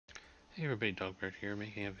Hey everybody, Dogbird here,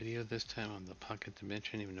 making a video this time on the Pocket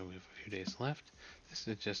Dimension, even though we have a few days left. This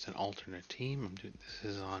is just an alternate team.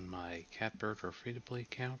 This is on my Catbird or free-to-play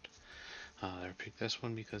account. I picked this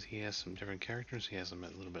one because he has some different characters. He has them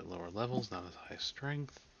at a little bit lower levels, not as high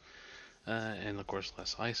strength, and of course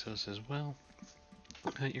less ISOs as well.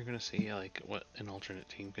 You're going to see like what an alternate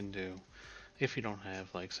team can do if you don't have,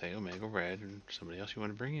 like, say, Omega Red and somebody else you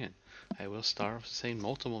want to bring in. I will start off saying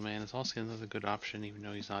Multiple Man is also another good option, even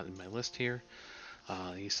though he's not in my list here.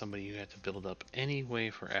 He's somebody you have to build up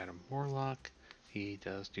anyway for Adam Warlock. He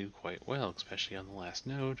does do quite well, especially on the last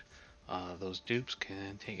node. Those dupes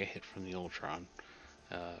can take a hit from the Ultron.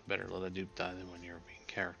 Better let a dupe die than when your main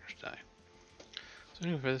characters die. So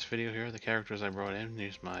anyway, for this video here, the characters I brought in,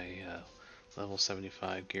 here's my level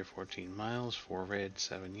 75 Gear 14 Miles, 4 red,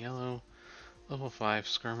 7 yellow. Level 5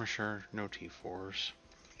 Skirmisher, no T4s.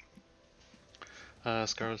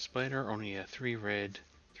 Scarlet Spider, only a 3 red,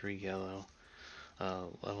 3 yellow.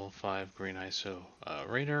 Level 5 Green ISO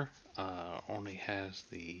Raider only has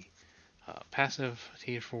the passive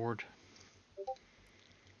T4.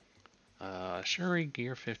 Shuri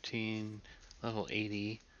Gear 15, level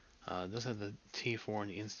 80, does have the T4 and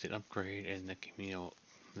the instant upgrade and the Camille,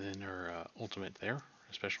 then her ultimate there,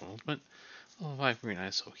 her special ultimate. Level 5 Green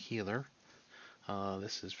ISO Healer.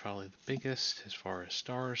 This is probably the biggest as far as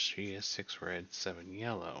stars. She is 6 red, 7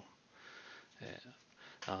 yellow.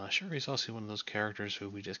 Shuri's also one of those characters who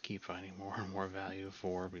we just keep finding more and more value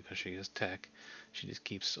for because she is tech. She just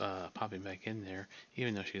keeps popping back in there.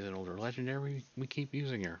 Even though she's an older legendary, we keep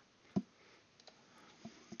using her.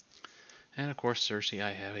 And of course, Cersei,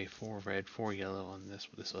 I have a 4 red, 4 yellow on this,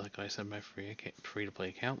 like I said, my free-to-play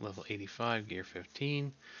account, level 85, gear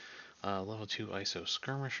 15, level 2 ISO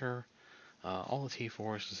Skirmisher, all the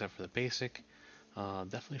T4s except for the basic.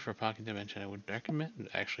 Definitely for Pocket Dimension, I would recommend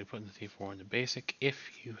actually putting the T4 in the basic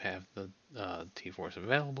if you have the T4s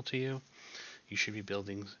available to you. You should be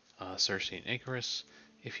building Cersei and Icarus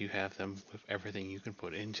if you have them with everything you can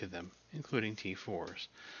put into them, including T4s.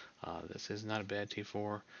 This is not a bad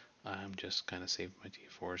T4. I'm just kind of saving my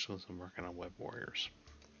T4s since I'm working on Web Warriors.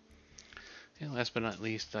 And last but not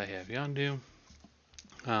least, I have Yondu,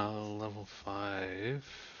 level 5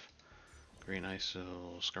 Green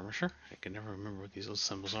ISO Skirmisher. I can never remember what these little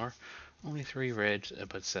symbols are. Only 3 red,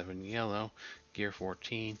 but 7 yellow. Gear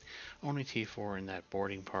 14. Only T4 in that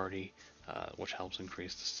boarding party, which helps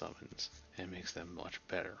increase the summons and makes them much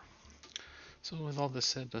better. So with all this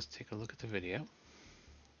said, let's take a look at the video.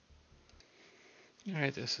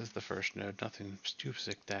 Alright, this is the first node. Nothing too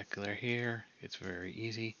spectacular here. It's very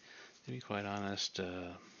easy. To be quite honest,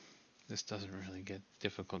 this doesn't really get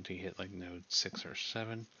difficulty hit like node 6 or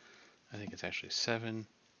 7. I think it's actually 7.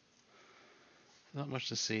 Not much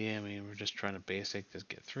to see. I mean, we're just trying to just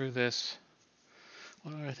get through this.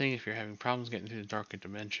 One other thing, if you're having problems getting through the darker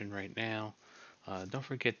dimension right now, don't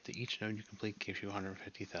forget that each node you complete gives you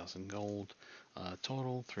 150,000 gold.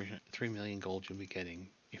 Total, 3 million gold you'll be getting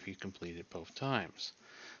if you complete it both times.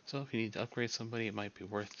 So if you need to upgrade somebody, it might be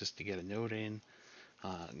worth just to get a node in,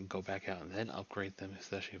 and go back out and then upgrade them,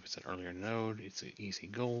 especially if it's an earlier node. It's an easy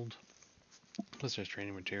gold. Plus there's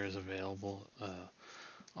training materials available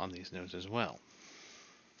on these nodes as well.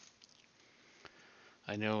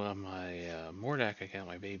 I know on my Mordak account,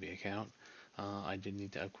 my baby account, I did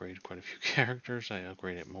need to upgrade quite a few characters. I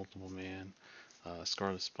upgraded Multiple Man,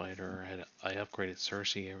 Scarlet Spider. I upgraded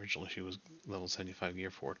Cersei. Originally she was level 75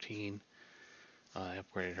 gear 14. I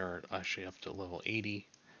upgraded her actually up to level 80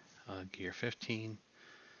 gear 15.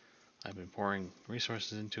 I've been pouring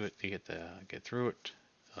resources into it to get through it,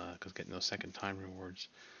 because getting those second time rewards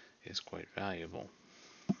is quite valuable.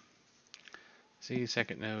 See,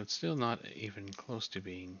 second node, still not even close to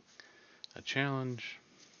being a challenge.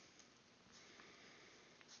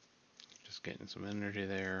 Just getting some energy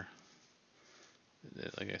there.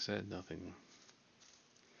 Like I said, nothing.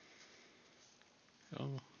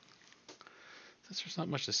 Oh, since there's not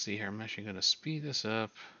much to see here, I'm actually going to speed this up.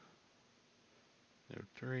 Node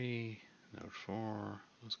 3, node 4.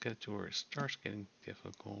 Let's get to where it starts getting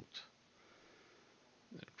difficult.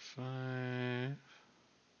 Node 5.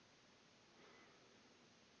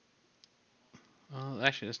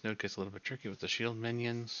 Actually, this node gets a little bit tricky with the shield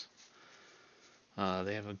minions.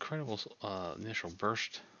 They have incredible initial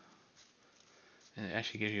burst, and it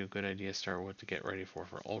actually gives you a good idea to start what to get ready for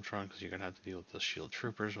Ultron, because you're going to have to deal with the shield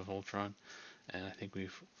troopers with Ultron. And I think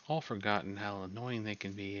we've all forgotten how annoying they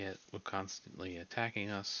can be with constantly attacking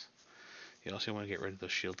us. You also want to get rid of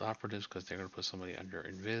those shield operatives because they're going to put somebody under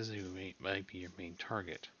invis who might be your main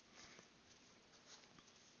target.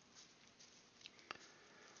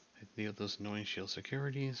 Deal with those annoying shield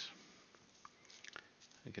securities.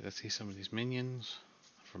 I get to see some of these minions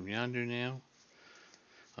from Yondu now.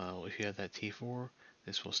 If you have that T4,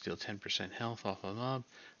 this will steal 10% health off a mob.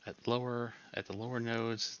 At the lower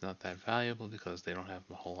nodes, it's not that valuable because they don't have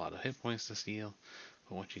a whole lot of hit points to steal.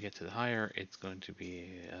 But once you get to the higher, it's going to be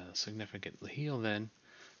a significant heal then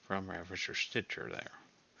from Ravager Stitcher there.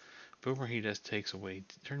 Boomer, he just takes away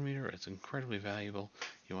turn meter. It's incredibly valuable.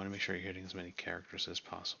 You want to make sure you're hitting as many characters as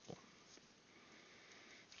possible.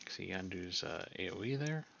 See Yandu's AoE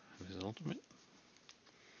there, his ultimate.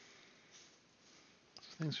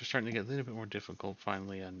 So things are starting to get a little bit more difficult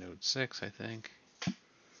finally on node 6, I think.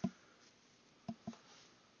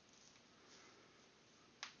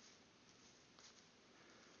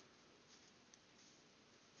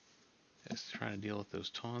 Just trying to deal with those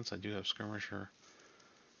taunts. I do have Skirmisher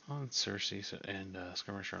on Cersei and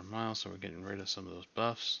Skirmisher on Miles, so we're getting rid of some of those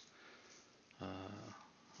buffs.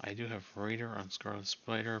 I do have Raider on Scarlet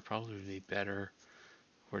Spider. Probably would be better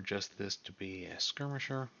for just this to be a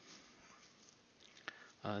Skirmisher.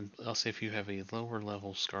 I'll say if you have a lower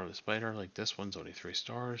level Scarlet Spider, like this one's only 3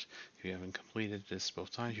 stars, if you haven't completed this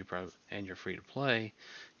both times, and you're free to play,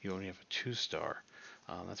 you only have a 2-star.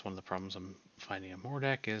 That's one of the problems I'm finding on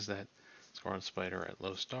Mordek is that Scarlet Spider at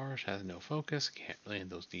low stars has no focus, can't land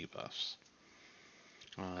those debuffs.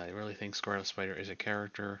 I really think Scarlet Spider is a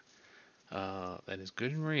character that is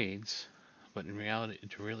good in raids, but in reality,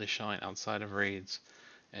 to really shine outside of raids,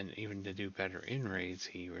 and even to do better in raids,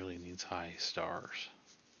 he really needs high stars.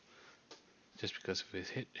 Just because of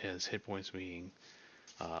his hit points being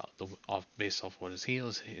based off what his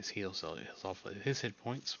heals off of his hit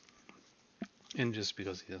points, and just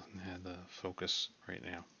because he doesn't have the focus right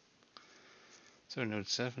now. So node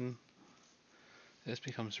 7, this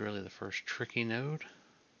becomes really the first tricky node.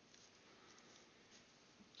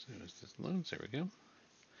 So as this loads, there we go.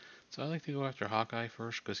 So I like to go after Hawkeye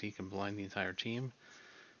first because he can blind the entire team.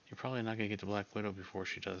 You're probably not going to get to Black Widow before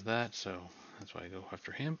she does that, so that's why I go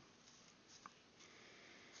after him.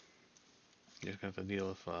 You just have to deal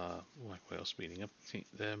with Black Widow speeding up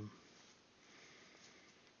them.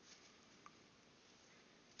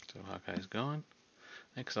 So Hawkeye's gone.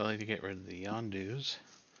 Next, I like to get rid of the Yondus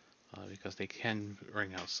because they can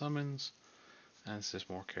ring out summons, and it's just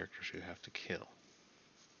more characters you have to kill.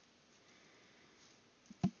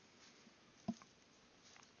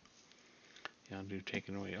 Yondu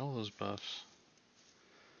taking away all those buffs.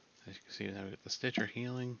 As you can see, now we got the Stitcher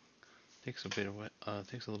healing. Takes a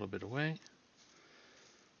little bit away.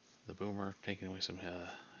 The Boomer taking away some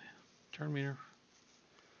turn meter.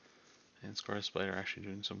 And Scarlet Spider actually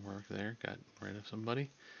doing some work there. Got rid of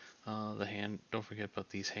somebody. The hand. Don't forget about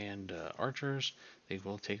these hand archers. They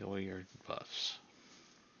will take away your buffs.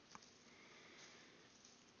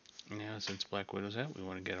 Now, since Black Widow's out, we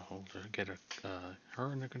want to get her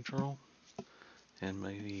under control, and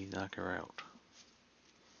maybe knock her out.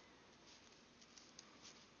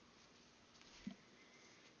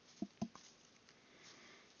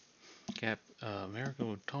 America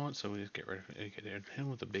would taunt, so we just get rid of him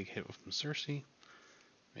with a big hit from Cersei,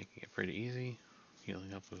 making it pretty easy.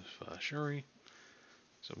 Healing up with Shuri.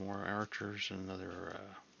 Some more archers and another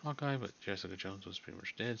Hawkeye, but Jessica Jones was pretty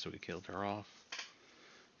much dead, so we killed her off.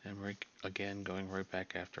 And we're again going right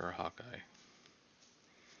back after our Hawkeye.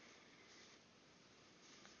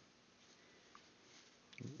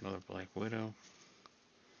 Another Black Widow.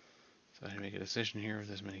 So I had to make a decision here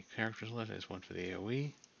with as many characters left. I just went for the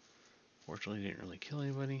AoE. Fortunately, didn't really kill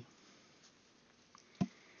anybody.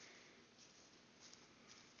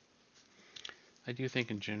 I do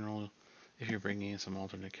think in general, if you're bringing in some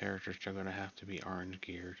alternate characters, they're going to have to be orange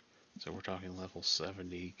geared. So we're talking level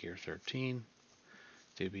 70, gear 13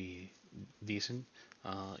 to be decent.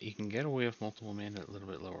 You can get away with multiple men at a little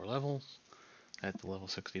bit lower levels, at the level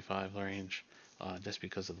 65 range, just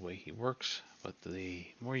because of the way he works. But the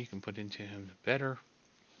more you can put into him, the better.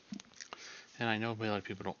 And I know a lot of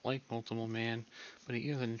people don't like multiple man, but he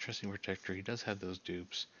is an interesting protector. He does have those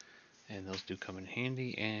dupes, and those do come in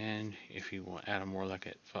handy. And if you want to add him more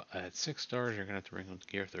like at 6 stars, you're going to have to bring him to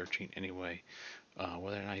gear 13 anyway.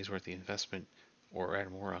 Whether or not he's worth the investment or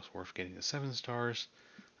add more else worth getting the 7 stars,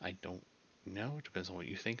 I don't know. It depends on what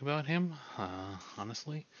you think about him,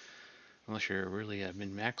 honestly. Unless you're really a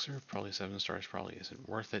min-maxer, probably 7 stars probably isn't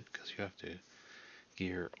worth it because you have to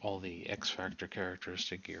gear all the X-Factor characters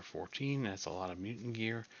to gear 14. That's a lot of mutant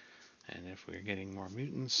gear. And if we're getting more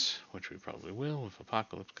mutants, which we probably will with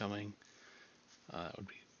Apocalypse coming, it would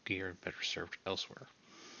be geared better served elsewhere.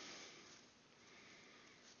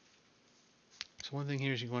 So one thing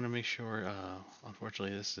here is you want to make sure,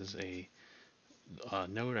 unfortunately this is a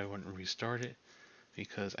node, I wouldn't restart it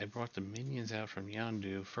because I brought the minions out from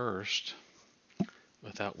Yondu first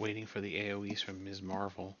without waiting for the AoEs from Ms.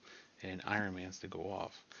 Marvel and Iron Man's to go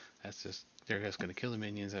off. That's just, they're just going to kill the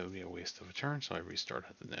minions. That would be a waste of a turn, so I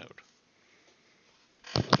restarted the node.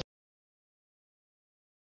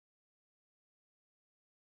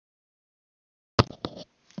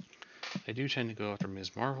 I do tend to go after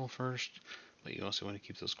Ms. Marvel first, but you also want to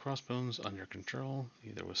keep those crossbones under control,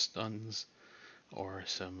 either with stuns or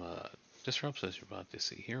some disrupts, as you're about to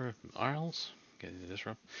see here. Isles, getting the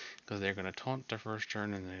disrupt, because they're going to taunt the first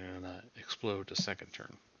turn and they're going to explode the second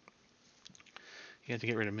turn. You have to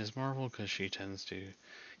get rid of Ms. Marvel because she tends to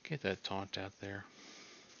get that taunt out there.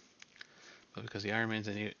 But because the Iron Man's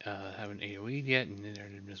haven't AoE'd yet, and neither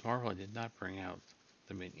did Ms. Marvel, I did not bring out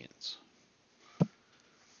the minions.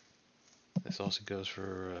 This also goes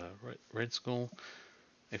for Red Skull.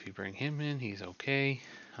 If you bring him in, he's okay.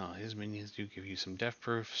 His minions do give you some death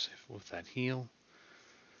proofs with that heal.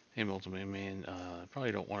 And Ultimate Man,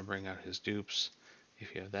 probably don't want to bring out his dupes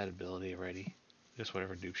if you have that ability already. Just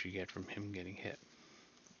whatever dupes you get from him getting hit.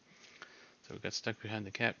 So we got stuck behind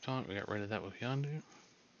the cap taunt. We got rid of that with Yondu.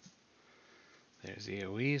 There's the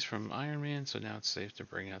AoEs from Iron Man, so now it's safe to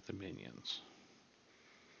bring out the minions.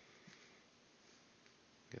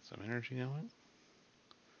 Get some energy going.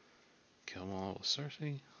 Kill them all with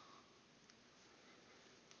Cersei.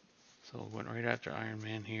 So we went right after Iron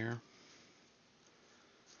Man here.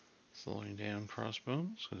 Slowing down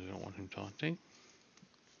Crossbones, because we don't want him taunting.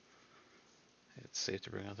 It's safe to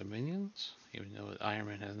bring out the minions, even though Iron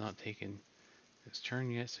Man has not taken his turn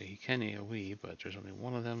yet, so he can AoE, but there's only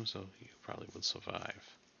one of them, so he probably would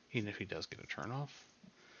survive, even if he does get a turn off.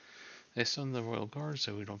 They stun the Royal Guard,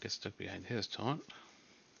 so we don't get stuck behind his taunt.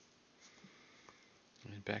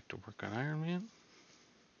 And back to work on Iron Man.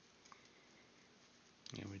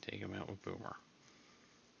 And we take him out with Boomer.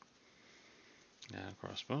 Now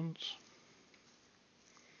Crossbones.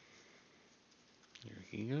 Here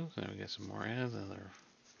he goes. Now we got some more ads.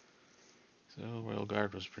 So Royal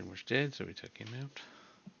Guard was pretty much dead, so we took him out.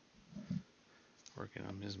 Working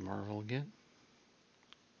on Ms. Marvel again.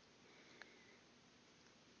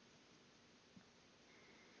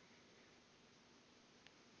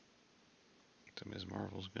 So Ms.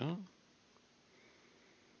 Marvel's gone.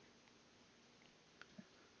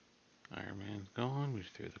 Iron Man's gone. We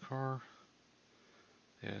threw the car.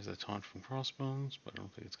 There's a taunt from Crossbones, but I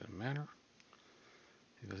don't think it's going to matter.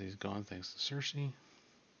 Because he's gone thanks to Cersei.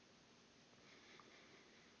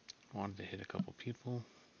 Wanted to hit a couple people.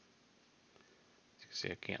 As you can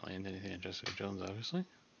see, I can't land anything on Jessica Jones, obviously.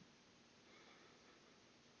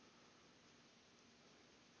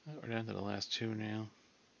 We're down to the last two now.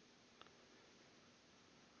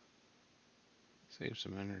 Save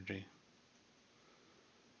some energy.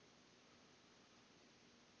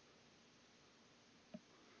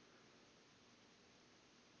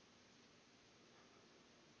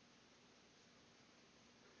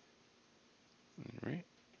 Alright.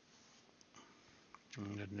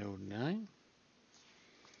 On to node 9.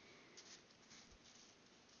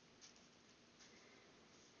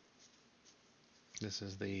 This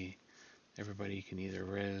is the everybody can either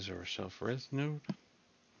res or self-res node,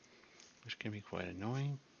 which can be quite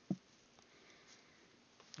annoying.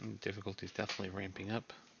 And difficulty is definitely ramping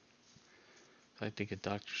up. I like to get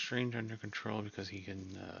Doctor Strange under control because he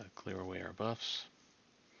can clear away our buffs.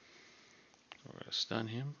 So we're going to stun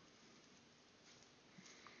him.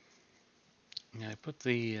 Now I put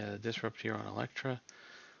the disrupt here on Elektra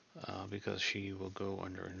because she will go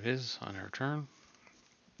under invis on her turn.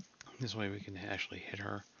 This way we can actually hit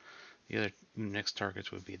her. The other next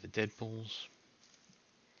targets would be the Deadpools.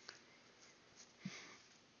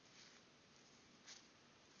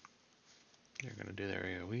 They're going to do their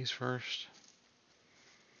AoEs first.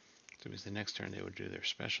 So it means the next turn they would do their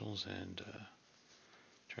specials and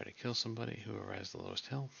try to kill somebody. Whoever has the lowest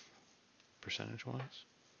health, percentage-wise.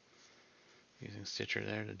 Using Stitcher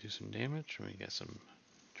there to do some damage. We get some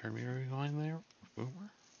turn mirror going there with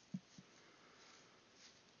Boomer.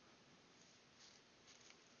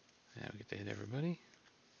 Now we get to hit everybody.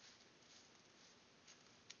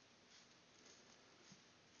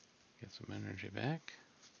 Get some energy back.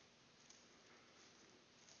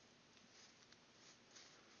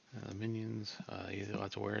 The minions, you don't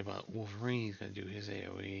have to worry about Wolverine. He's going to do his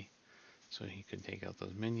AoE, so he could take out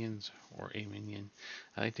those minions, or a minion.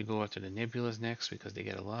 I like to go after the Nebulas next because they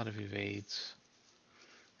get a lot of evades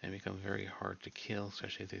and become very hard to kill,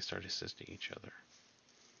 especially if they start assisting each other.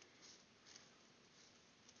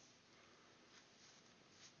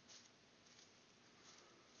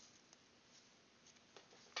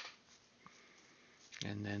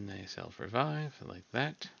 And then they self-revive, like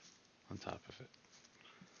that, on top of it.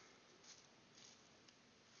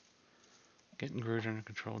 Getting Groot under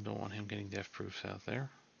control. Don't want him getting death proofs out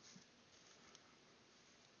there.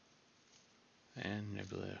 And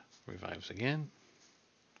Nebula revives again.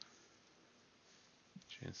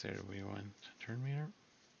 Chance there to rewind turn meter.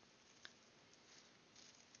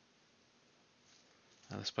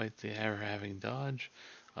 Despite the error having dodge,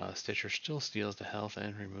 Stitcher still steals the health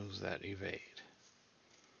and removes that evade.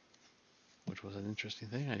 Which was an interesting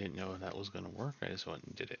thing. I didn't know that was going to work. I just went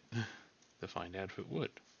and did it to find out if it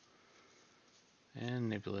would. And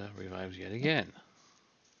Nebula revives yet again.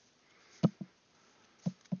 I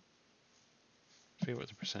forget what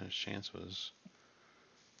the percentage chance was.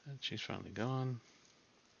 And she's finally gone.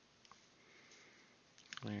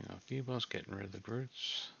 Clearing off debuffs, getting rid of the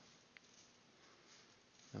Groots.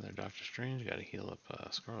 Another Doctor Strange, got to heal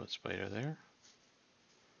up Scarlet Spider there.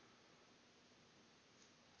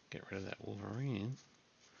 Get rid of that Wolverine.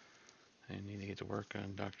 I need to get to work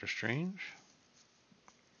on Doctor Strange.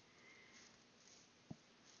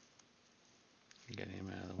 Get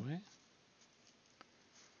him out of the way.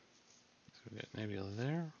 So we got Nebula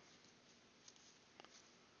there.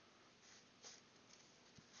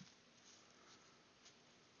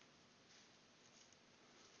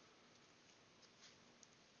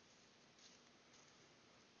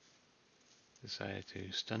 Decided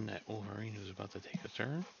to stun that Wolverine who's about to take a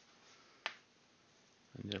turn.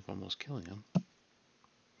 Ended up almost killing him.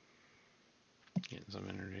 Getting some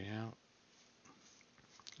energy out.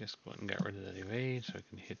 Just go ahead and got rid of that evade so I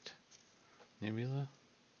can hit Nebula.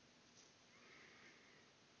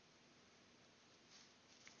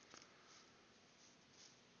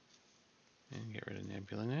 And get rid of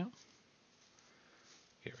Nebula now.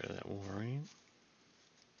 Get rid of that Wolverine.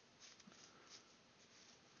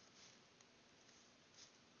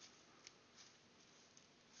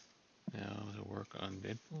 Now to work on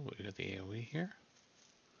Deadpool, we got the AoE here.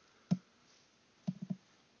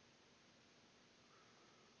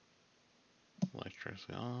 Electra's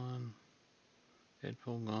gone.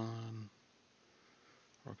 Deadpool gone.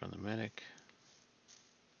 Work on the medic.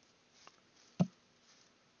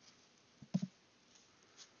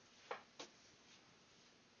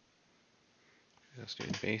 Just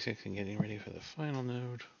doing basics and getting ready for the final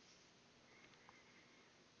node.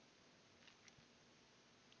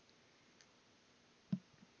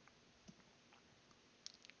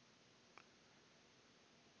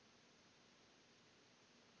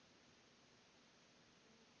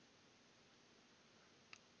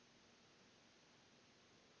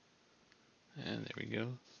 And there we go.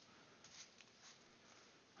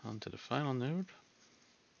 On to the final node.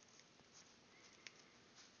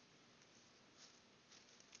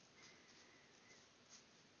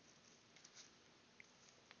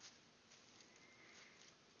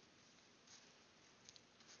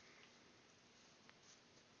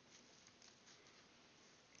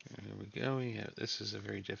 And there we go. This is a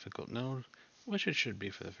very difficult node, which it should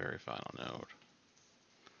be for the very final node.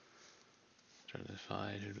 Trying to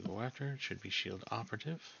decide who to go after. It should be Shield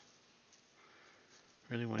Operative.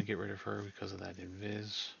 Really want to get rid of her because of that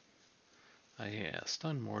invis. I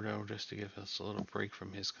stun Mordo just to give us a little break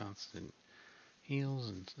from his constant heals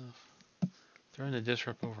and stuff. Throwing the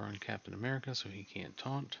Disrupt over on Captain America so he can't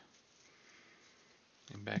taunt.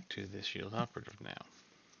 And back to the Shield Operative now.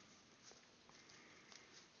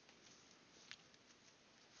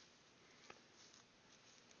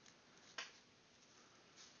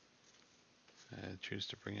 Choose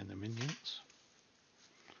to bring in the minions.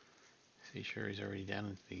 See, Shuri's already down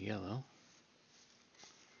into the yellow.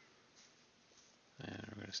 And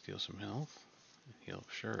we're going to steal some health. Heal up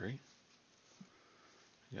Shuri.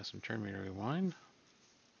 We got some turn meter rewind.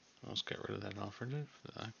 Almost got rid of that operative.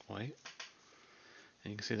 Not quite.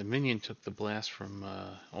 And you can see the minion took the blast from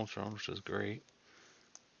Ultron, which was great.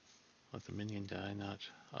 Let the minion die, not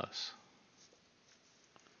us.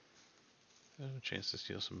 So, a chance to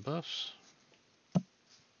steal some buffs.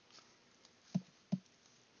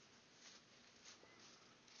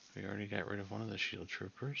 We already got rid of one of the shield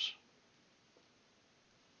troopers.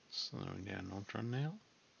 Slowing down Ultron now.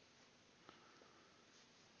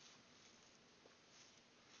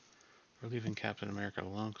 We're leaving Captain America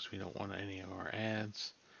alone because we don't want any of our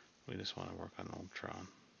ads. We just want to work on Ultron.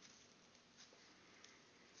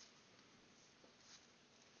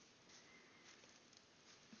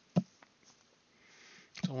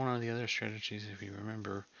 So one of the other strategies, if you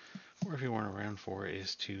remember, or if you weren't around for it,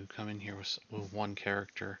 is to come in here with one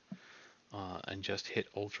character and just hit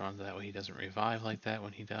Ultron. That way he doesn't revive like that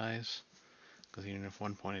when he dies. Because even if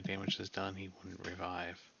 1 point of damage is done, he wouldn't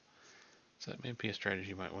revive. So that may be a strategy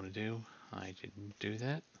you might want to do. I didn't do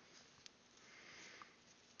that.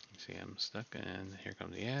 See, I'm stuck, and here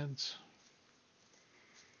come the ads.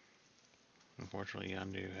 Unfortunately,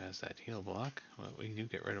 Yondu has that heal block, but we do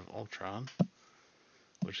get rid of Ultron,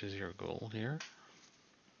 which is your goal here.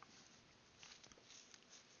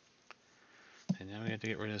 And now we have to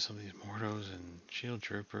get rid of some of these Mortos and Shield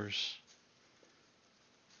Troopers.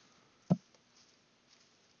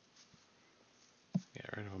 Get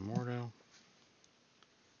rid of a Morto.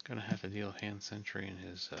 Gonna have to deal with Hand Sentry and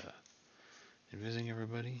his invising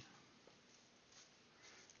everybody.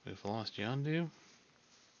 We've lost Yondu.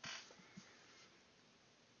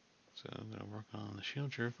 So I'm gonna work on the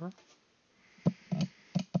Shield Trooper.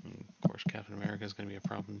 And of course, Captain America is gonna be a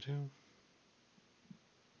problem too.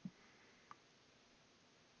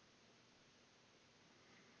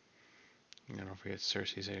 And don't forget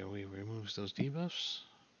Cersei's AoE removes those debuffs.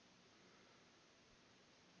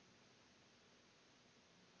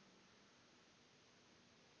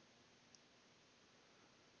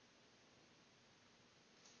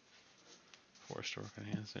 Forced to work on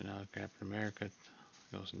hands, so now Captain America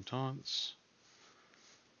goes and taunts.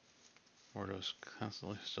 Mordo's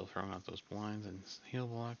constantly still throwing out those blinds and heal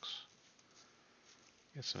blocks.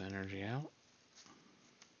 Get some energy out.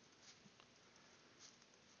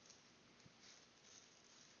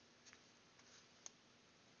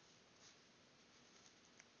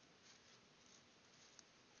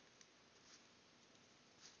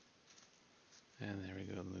 And there we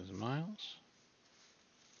go, losing Miles.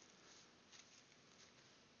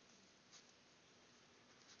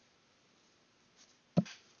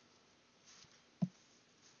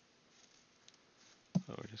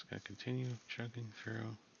 So we're just going to continue chugging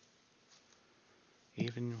through.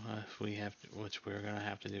 Even if we have to, what we're going to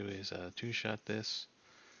have to do is two-shot this.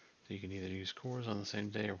 So you can either use cores on the same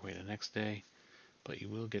day or wait the next day. But you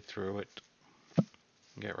will get through it.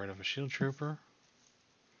 Get rid of a shield trooper.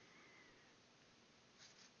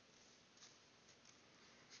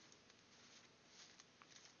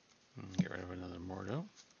 And get rid of another Mordo.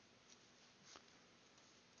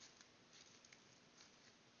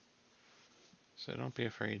 So don't be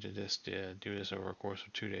afraid to just do this over a course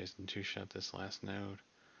of 2 days and two-shot this last node.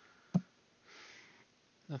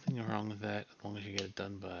 Nothing wrong with that, as long as you get it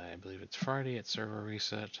done by, I believe it's Friday at server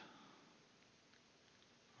reset.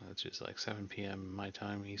 Which is like 7 p.m. my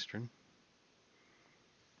time, Eastern.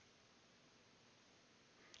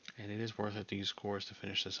 And it is worth it to use cores to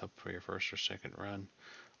finish this up for your first or second run.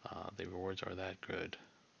 The rewards are that good.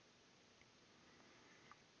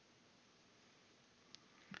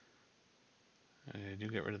 I do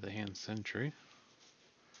get rid of the hand sentry.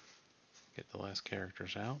 Get the last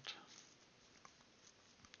characters out.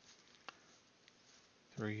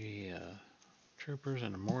 3 troopers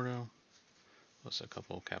and a Mordo. Plus a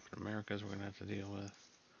couple of Captain Americas we're going to have to deal with.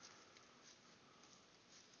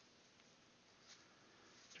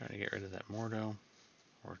 Trying to get rid of that Mordo,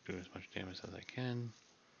 or do as much damage as I can.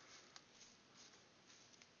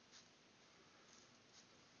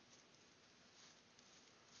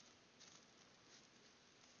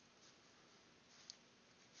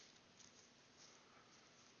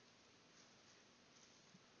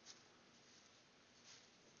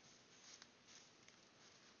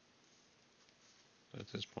 So at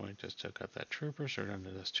this point, just took out that trooper, so we're down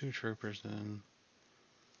to just 2 troopers then.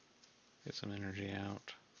 Get some energy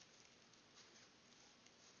out.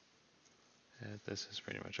 This is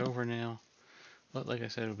pretty much over now. But like I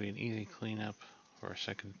said, it'll be an easy cleanup for a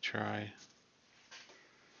second try.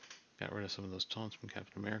 Got rid of some of those taunts from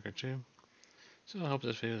Captain America too. So I hope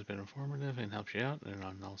this video has been informative and helps you out, and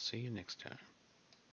I'll see you next time.